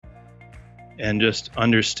and just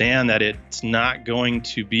understand that it's not going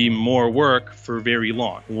to be more work for very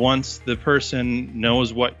long. Once the person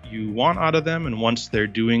knows what you want out of them and once they're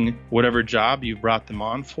doing whatever job you brought them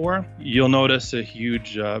on for, you'll notice a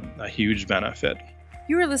huge benefit.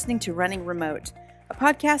 You are listening to Running Remote, a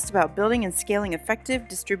podcast about building and scaling effective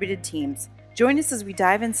distributed teams. Join us as we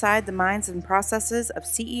dive inside the minds and processes of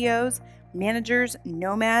CEOs, managers,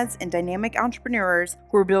 nomads, and dynamic entrepreneurs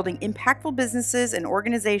who are building impactful businesses and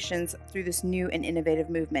organizations through this new and innovative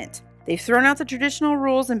movement. They've thrown out the traditional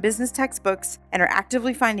rules and business textbooks and are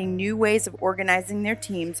actively finding new ways of organizing their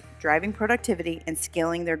teams, driving productivity, and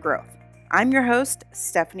scaling their growth. I'm your host,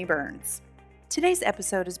 Stephanie Burns. Today's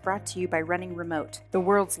episode is brought to you by Running Remote, the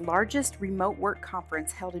world's largest remote work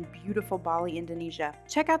conference held in beautiful Bali, Indonesia.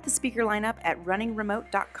 Check out the speaker lineup at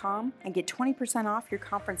runningremote.com and get 20% off your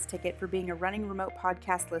conference ticket for being a Running Remote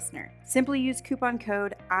podcast listener. Simply use coupon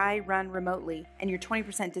code IRUNREMOTELY and your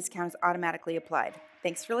 20% discount is automatically applied.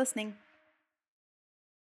 Thanks for listening.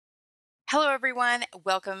 Hello, everyone.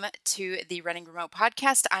 Welcome to the Running Remote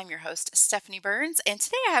podcast. I'm your host, Stephanie Burns, and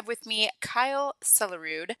today I have with me Kyle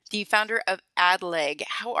Sulerud, the founder of AdLeg.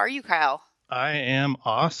 How are you, Kyle? I am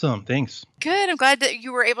awesome. Thanks. Good. I'm glad that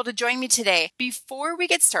you were able to join me today. Before we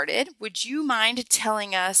get started, would you mind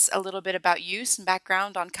telling us a little bit about you, some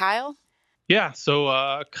background on Kyle? Yeah.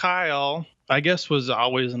 So Kyle, I guess, was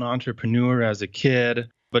always an entrepreneur as a kid,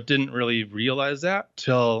 but didn't really realize that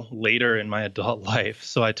till later in my adult life.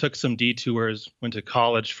 So I took some detours, went to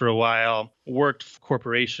college for a while, worked for a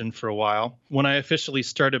corporation for a while. When I officially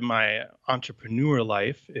started my entrepreneur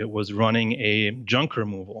life, it was running a junk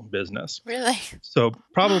removal business. Really? So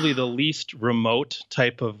probably the least remote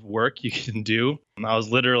type of work you can do. I was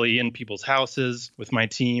literally in people's houses with my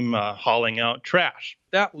team hauling out trash.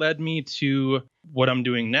 That led me to what I'm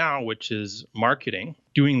doing now, which is marketing,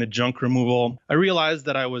 doing the junk removal. I realized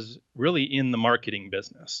that I was really in the marketing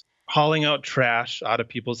business. Hauling out trash out of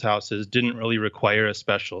people's houses didn't really require a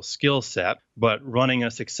special skill set, but running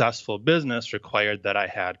a successful business required that I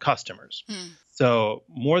had customers. So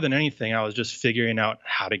more than anything, I was just figuring out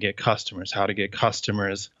how to get customers.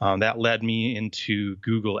 That led me into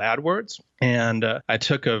Google Adwords. And I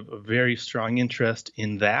took a very strong interest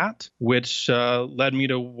in that, which led me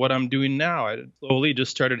to what I'm doing now. I slowly just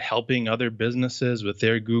started helping other businesses with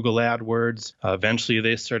their Google AdWords. Eventually,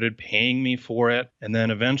 they started paying me for it. And then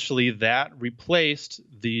eventually that replaced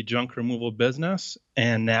the junk removal business.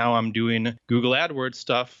 And now I'm doing Google AdWords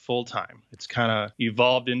stuff full time. It's kind of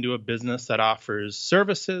evolved into a business that offers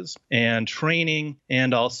services and training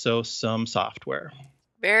and also some software.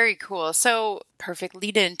 Very cool. So perfect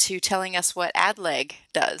lead into telling us what AdLeg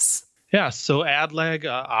does. Yeah, so AdLeg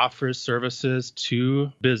offers services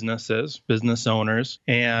to businesses, business owners,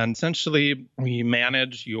 and essentially we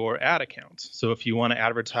manage your ad accounts. So if you want to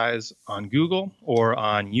advertise on Google or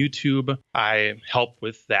on YouTube, I help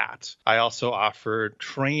with that. I also offer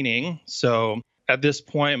training. So at this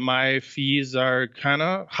point, my fees are kind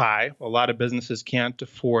of high. A lot of businesses can't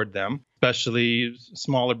afford them, especially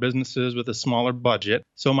smaller businesses with a smaller budget.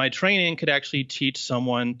 So my training could actually teach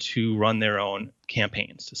someone to run their own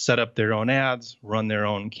campaigns, to set up their own ads, run their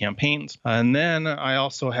own campaigns. And then I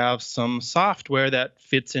also have some software that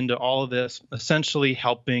fits into all of this, essentially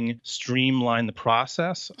helping streamline the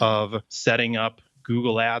process of setting up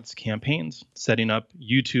Google Ads campaigns, setting up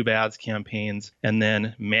YouTube Ads campaigns, and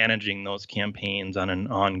then managing those campaigns on an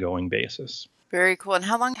ongoing basis. Very cool. And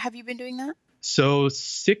how long have you been doing that? So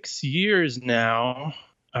 6 years now,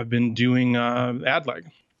 I've been doing AdLeg.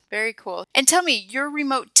 Very cool. And tell me, your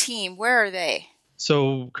remote team, where are they?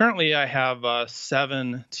 So currently I have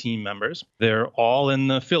 7 team members. They're all in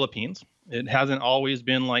the Philippines. It hasn't always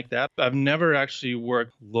been like that. I've never actually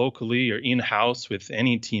worked locally or in-house with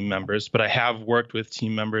any team members, but I have worked with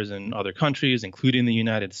team members in other countries, including the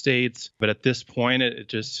United States. But at this point,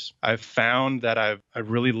 I've found that I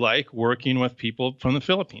really like working with people from the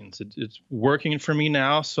Philippines. It's working for me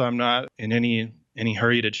now, so I'm not in any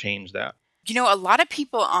hurry to change that. You know, a lot of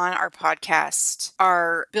people on our podcast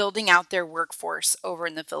are building out their workforce over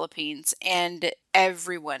in the Philippines, and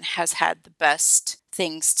everyone has had the best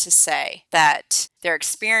things to say, that their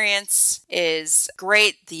experience is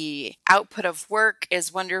great, the output of work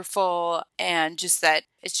is wonderful, and just that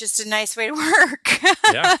it's just a nice way to work.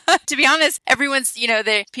 Yeah. To be honest, everyone's,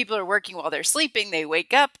 people are working while they're sleeping. They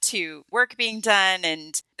wake up to work being done,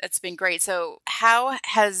 and that's been great. So how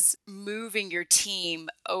has moving your team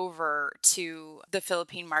over to the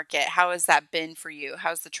Philippine market, how has that been for you?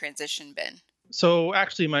 How's the transition been? So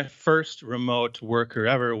actually, my first remote worker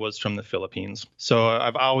ever was from the Philippines. So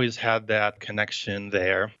I've always had that connection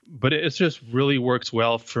there, but it just really works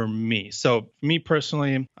well for me. So me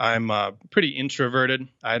personally, I'm pretty introverted.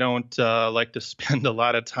 I don't like to spend a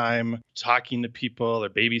lot of time talking to people or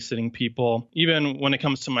babysitting people. Even when it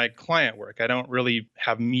comes to my client work, I don't really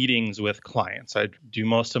have meetings with clients. I do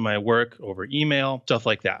most of my work over email, stuff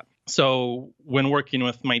like that. So when working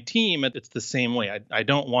with my team, it's the same way. I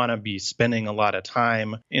don't want to be spending a lot of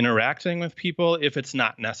time interacting with people if it's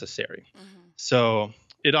not necessary. So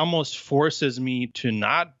it almost forces me to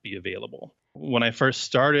not be available. When I first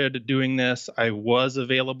started doing this, I was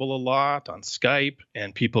available a lot on Skype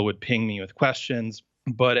and people would ping me with questions.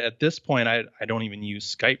 But at this point, I don't even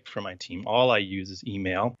use Skype for my team. All I use is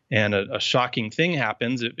email. And a shocking thing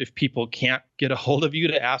happens. If people can't get a hold of you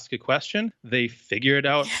to ask a question, they figure it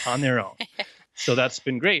out on their own. So that's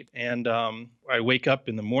been great. And I wake up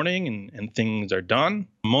in the morning and things are done.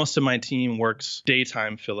 Most of my team works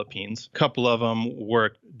daytime Philippines. A couple of them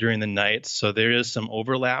work during the night. So there is some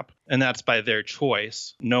overlap. And that's by their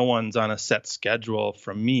choice. No one's on a set schedule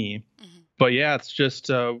from me. But yeah, it's just,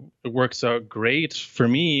 it works out great for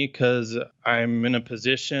me because I'm in a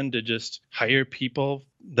position to just hire people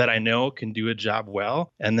that I know can do a job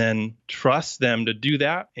well and then trust them to do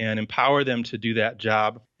that and empower them to do that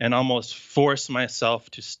job and almost force myself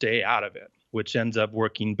to stay out of it, which ends up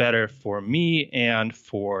working better for me and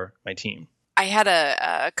for my team. I had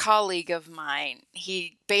a colleague of mine.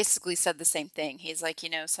 He basically said the same thing. He's like,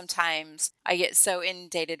 sometimes I get so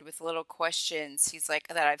inundated with little questions. He's like,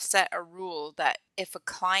 that I've set a rule that if a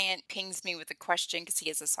client pings me with a question, because he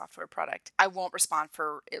has a software product, I won't respond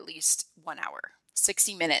for at least 1 hour,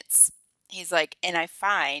 60 minutes. He's like, and I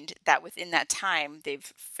find that within that time,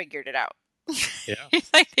 they've figured it out. Yeah.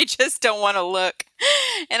 Like they just don't want to look.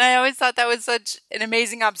 And I always thought that was such an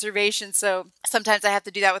amazing observation. So sometimes I have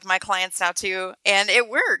to do that with my clients now too. And it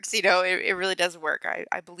works, it really does work.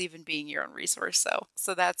 I believe in being your own resource.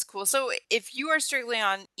 So that's cool. So if you are strictly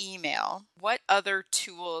on email, what other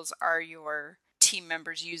tools are your team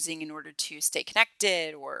members using in order to stay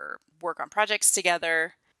connected or work on projects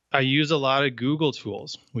together? I use a lot of Google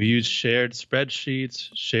tools. We use shared spreadsheets,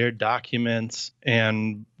 shared documents,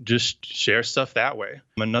 and just share stuff that way.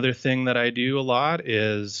 Another thing that I do a lot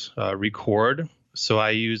is record. So I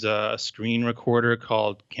use a screen recorder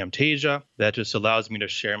called Camtasia that just allows me to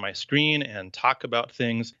share my screen and talk about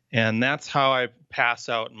things. And that's how I pass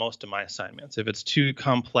out most of my assignments. If it's too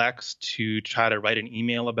complex to try to write an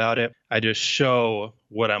email about it, I just show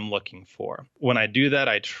what I'm looking for. When I do that,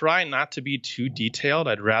 I try not to be too detailed.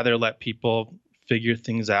 I'd rather let people figure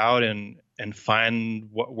things out and find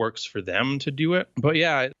what works for them to do it. But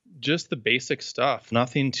yeah, just the basic stuff,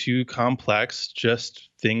 nothing too complex, just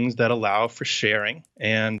things that allow for sharing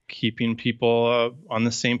and keeping people on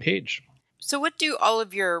the same page. So what do all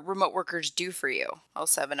of your remote workers do for you, all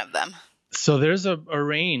 7 of them? So there's a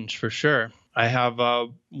range for sure. I have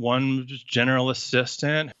one general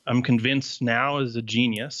assistant. I'm convinced now is a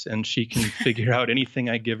genius and she can figure out anything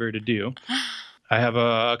I give her to do. I have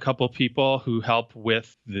a couple people who help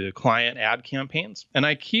with the client ad campaigns, and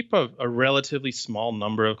I keep a relatively small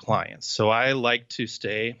number of clients. So I like to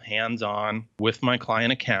stay hands-on with my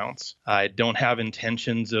client accounts. I don't have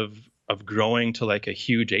intentions of growing to like a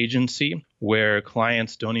huge agency where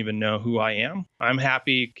clients don't even know who I am. I'm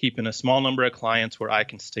happy keeping a small number of clients where I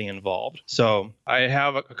can stay involved. So I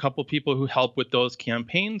have a couple people who help with those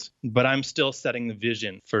campaigns, but I'm still setting the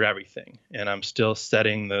vision for everything. And I'm still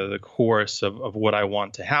setting the course of what I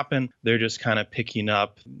want to happen. They're just kind of picking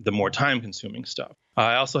up the more time-consuming stuff.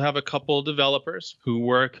 I also have a couple developers who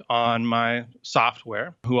work on my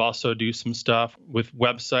software, who also do some stuff with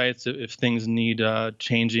websites if things need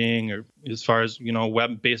changing, or as far as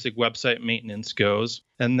basic website maintenance goes.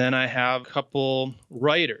 And then I have a couple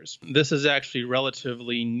writers. This is actually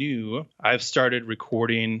relatively new. I've started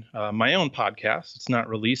recording my own podcast. It's not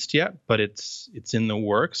released yet, but it's in the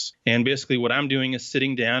works. And basically what I'm doing is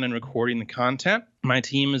sitting down and recording the content. My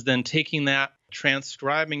team is then taking that,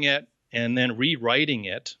 transcribing it, and then rewriting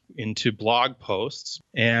it into blog posts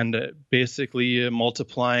and basically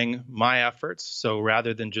multiplying my efforts. So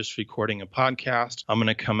rather than just recording a podcast, I'm going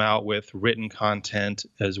to come out with written content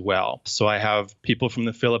as well. So I have people from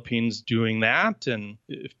the Philippines doing that. And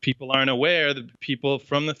if people aren't aware, the people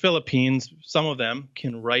from the Philippines, some of them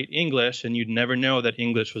can write English, and you'd never know that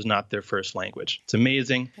English was not their first language. It's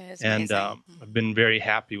amazing. And I've been very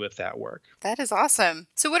happy with that work. That is awesome.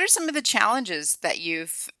 So what are some of the challenges that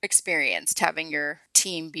you've experienced having your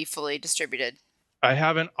team be fully distributed? I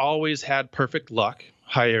haven't always had perfect luck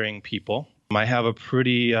hiring people. I have a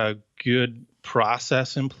pretty good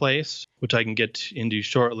process in place, which I can get into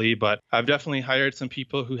shortly, but I've definitely hired some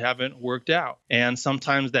people who haven't worked out. And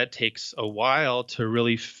sometimes that takes a while to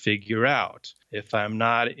really figure out. If I'm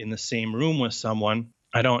not in the same room with someone,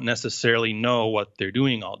 I don't necessarily know what they're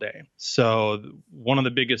doing all day. So one of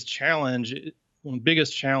the biggest challenges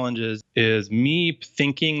is me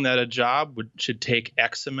thinking that a job should take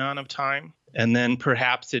X amount of time, and then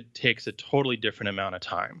perhaps it takes a totally different amount of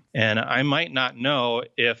time. And I might not know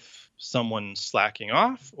if someone's slacking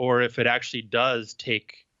off or if it actually does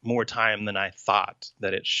take more time than I thought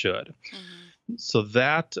that it should. Mm-hmm. So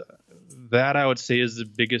that I would say is the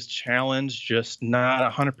biggest challenge, just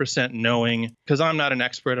not 100% knowing, because I'm not an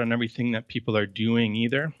expert on everything that people are doing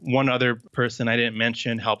either. One other person I didn't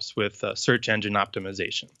mention helps with search engine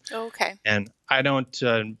optimization. Oh, okay. And I don't,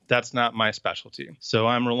 that's not my specialty. So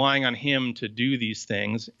I'm relying on him to do these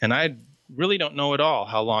things. And I really don't know at all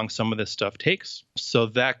how long some of this stuff takes. So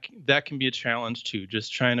that can be a challenge too,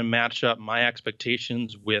 just trying to match up my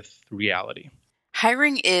expectations with reality.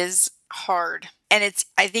 Hiring is hard. And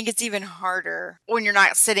I think it's even harder when you're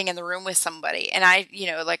not sitting in the room with somebody. And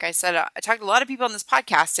like I said, I talked to a lot of people on this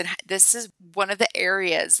podcast, and this is one of the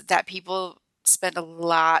areas that people spend a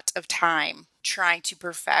lot of time trying to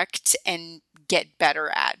perfect and get better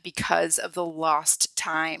at because of the lost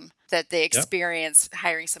time that they experience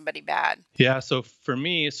hiring somebody bad. Yeah. So for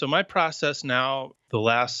me, my process now, the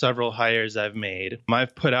last several hires I've made,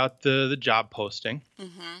 I've put out the job posting.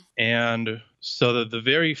 Mm-hmm. And so the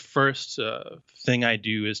very first thing I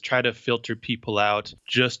do is try to filter people out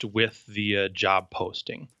just with the job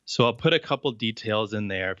posting. So I'll put a couple details in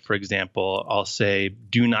there. For example, I'll say,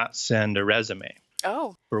 do not send a resume.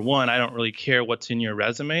 Oh. For one, I don't really care what's in your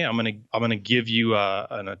resume. I'm gonna give you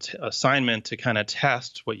an assignment to kind of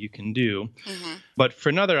test what you can do. Mm-hmm. But for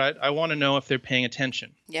another, I want to know if they're paying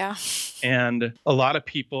attention. Yeah. And a lot of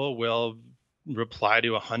people will reply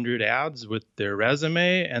to 100 ads with their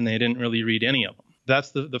resume, and they didn't really read any of them.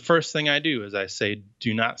 That's the first thing I do is I say,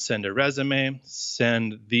 do not send a resume,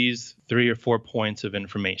 send these 3 or 4 points of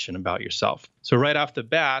information about yourself. So right off the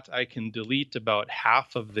bat, I can delete about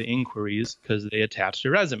half of the inquiries because they attached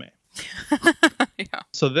a resume. Yeah.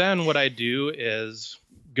 So then what I do is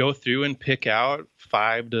go through and pick out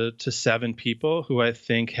 5 to 7 people who I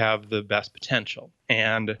think have the best potential.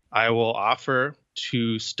 And I will offer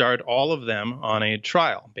to start all of them on a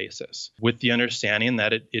trial basis with the understanding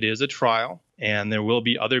that it is a trial and there will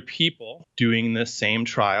be other people doing this same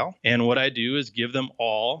trial. And what I do is give them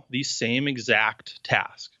all the same exact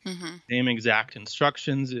task, same exact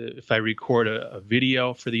instructions. If I record a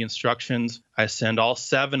video for the instructions, I send all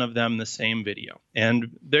 7 of them the same video.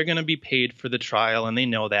 And they're going to be paid for the trial, and they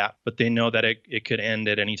know that, but they know that it could end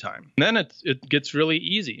at any time. And then it gets really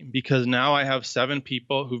easy because now I have 7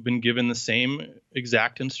 people who've been given the same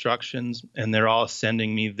exact instructions, and they're all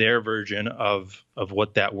sending me their version of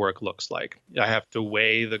what that work looks like. I have to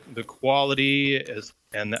weigh the quality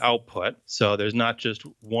and the output. So there's not just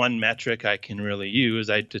one metric I can really use.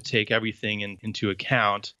 I have to take everything into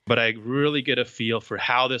account, but I really get a feel for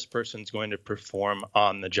how this person's going to perform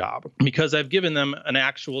on the job because I've given them an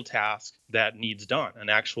actual task that needs done, an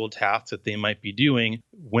actual task that they might be doing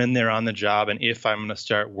when they're on the job and if I'm going to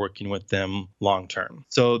start working with them long term.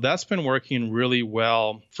 So that's been working really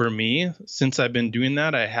well for me. Since I've been doing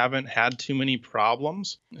that, I haven't had too many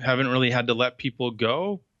problems. I haven't really had to let people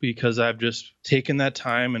go because I've just taken that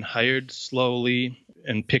time and hired slowly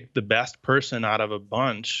and picked the best person out of a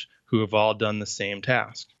bunch who have all done the same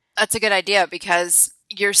task. That's a good idea because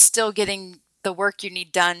you're still getting the work you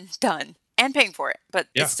need done and paying for it, but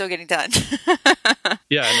it's still getting done.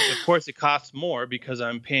 Yeah, and of course it costs more because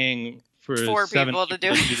I'm paying for 7 people to do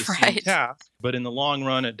the same task, but in the long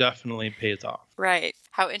run, it definitely pays off. Right.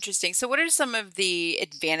 How interesting. So what are some of the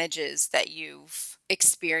advantages that you've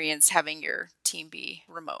experienced having your team be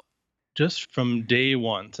remote? Just from day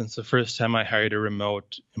one, since the first time I hired a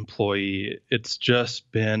remote employee, it's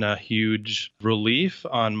just been a huge relief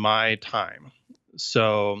on my time.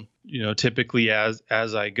 So, typically as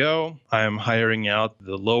I go, I'm hiring out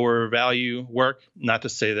the lower value work. Not to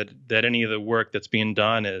say that any of the work that's being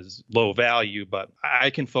done is low value, but I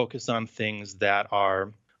can focus on things that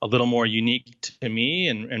are a little more unique to me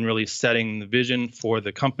and really setting the vision for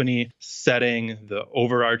the company, setting the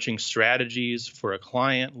overarching strategies for a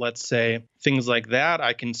client, let's say. Things like that,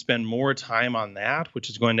 I can spend more time on that, which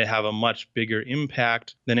is going to have a much bigger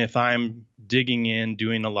impact than if I'm digging in,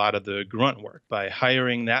 doing a lot of the grunt work. By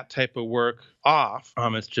hiring that type of work off,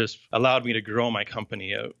 it's just allowed me to grow my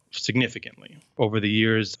company significantly. Over the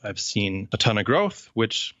years, I've seen a ton of growth,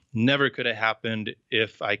 which never could have happened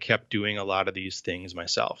if I kept doing a lot of these things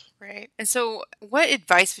myself. Right. And so what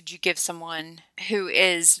advice would you give someone who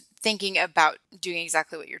is thinking about doing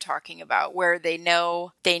exactly what you're talking about, where they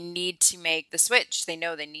know they need to make the switch, they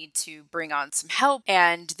know they need to bring on some help,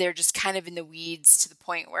 and they're just kind of in the weeds to the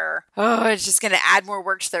point where, it's just going to add more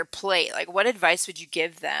work to their plate? Like, what advice would you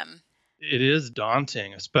give them? It is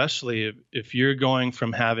daunting, especially if you're going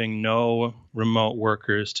from having no remote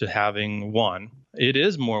workers to having one. It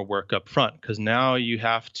is more work up front because now you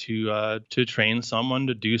have to train someone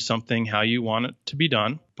to do something how you want it to be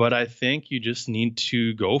done. But I think you just need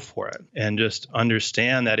to go for it and just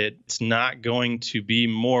understand that it's not going to be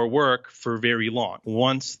more work for very long.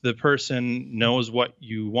 Once the person knows what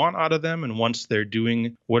you want out of them and once they're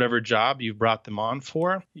doing whatever job you've brought them on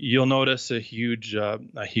for, you'll notice a huge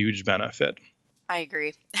benefit. I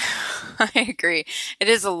agree. I agree. It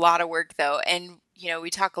is a lot of work though. And,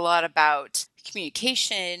 we talk a lot about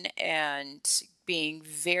communication and being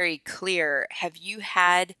very clear. Have you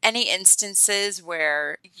had any instances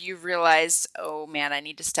where you realized, oh man, I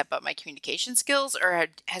need to step up my communication skills, or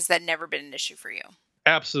has that never been an issue for you?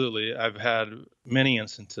 Absolutely. I've had many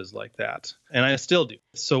instances like that, and I still do.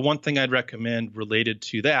 So one thing I'd recommend related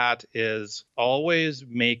to that is always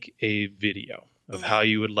make a video of how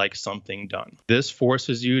you would like something done. This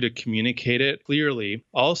forces you to communicate it clearly.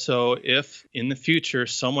 Also, if in the future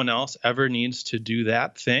someone else ever needs to do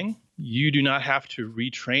that thing, you do not have to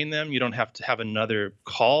retrain them. You don't have to have another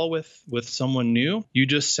call with someone new. You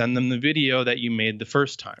just send them the video that you made the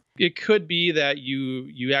first time. It could be that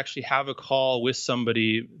you actually have a call with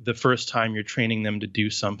somebody the first time you're training them to do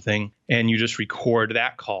something, and you just record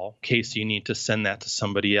that call in case you need to send that to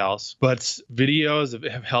somebody else. But videos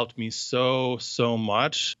have helped me so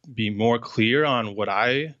much be more clear on what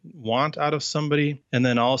I want out of somebody, and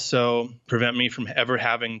then also prevent me from ever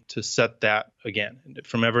having to set that again,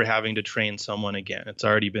 from ever having to train someone again. It's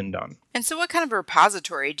already been done. And so what kind of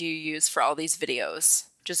repository do you use for all these videos?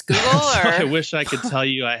 Just Google? So I wish I could tell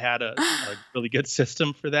you I had a really good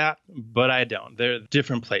system for that, but I don't. They're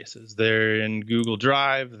different places. They're in Google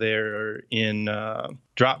Drive. They're in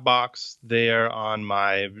Dropbox. They're on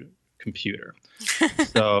my computer.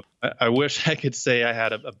 So I wish I could say I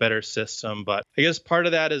had a better system, but I guess part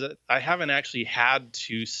of that is that I haven't actually had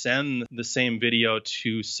to send the same video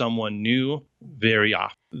to someone new very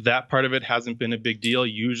often. That part of it hasn't been a big deal.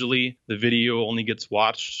 Usually the video only gets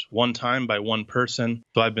watched one time by one person.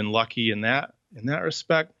 So I've been lucky in that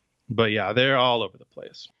respect. But yeah, they're all over the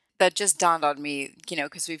place. That just dawned on me,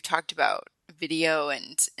 because we've talked about video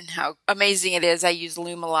and how amazing it is. I use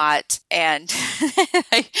Loom a lot. And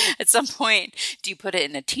at some point, do you put it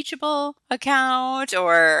in a Teachable account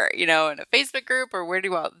or, in a Facebook group, or where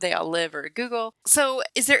do they all live, or Google? So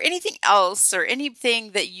is there anything else or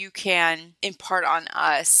anything that you can impart on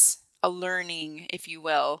us, a learning, if you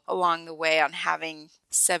will, along the way on having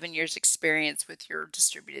 7 years experience with your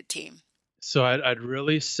distributed team? So I'd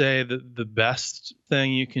really say that the best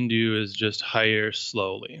thing you can do is just hire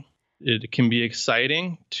slowly. It can be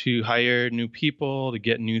exciting to hire new people, to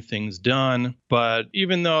get new things done. But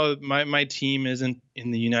even though my team isn't in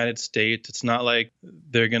the United States, it's not like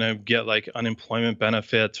they're going to get like unemployment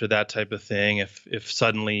benefits or that type of thing. If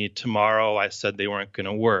suddenly tomorrow I said they weren't going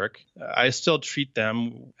to work, I still treat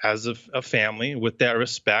them as a family with that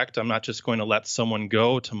respect. I'm not just going to let someone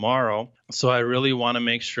go tomorrow. So I really want to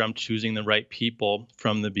make sure I'm choosing the right people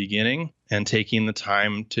from the beginning and taking the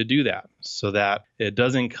time to do that so that it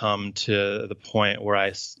doesn't come to the point where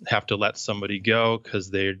I have to let somebody go because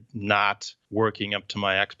they're not working up to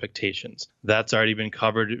my expectations. That's already been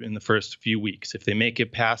covered in the first few weeks. If they make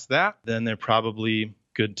it past that, then they're probably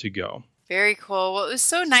good to go. Very cool. Well, it was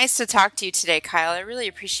so nice to talk to you today, Kyle. I really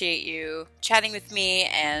appreciate you chatting with me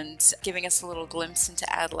and giving us a little glimpse into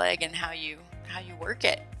AdLeg and how you work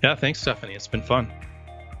it. Yeah, thanks, Stephanie. It's been fun.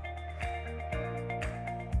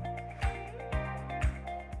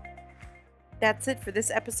 That's it for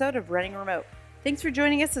this episode of Running Remote. Thanks for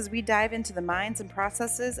joining us as we dive into the minds and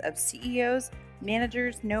processes of CEOs,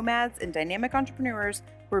 managers, nomads, and dynamic entrepreneurs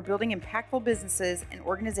who are building impactful businesses and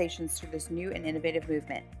organizations through this new and innovative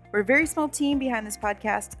movement. We're a very small team behind this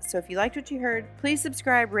podcast, so if you liked what you heard, please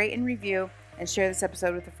subscribe, rate, and review, and share this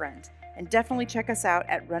episode with a friend. And definitely check us out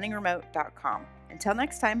at runningremote.com. Until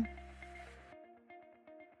next time.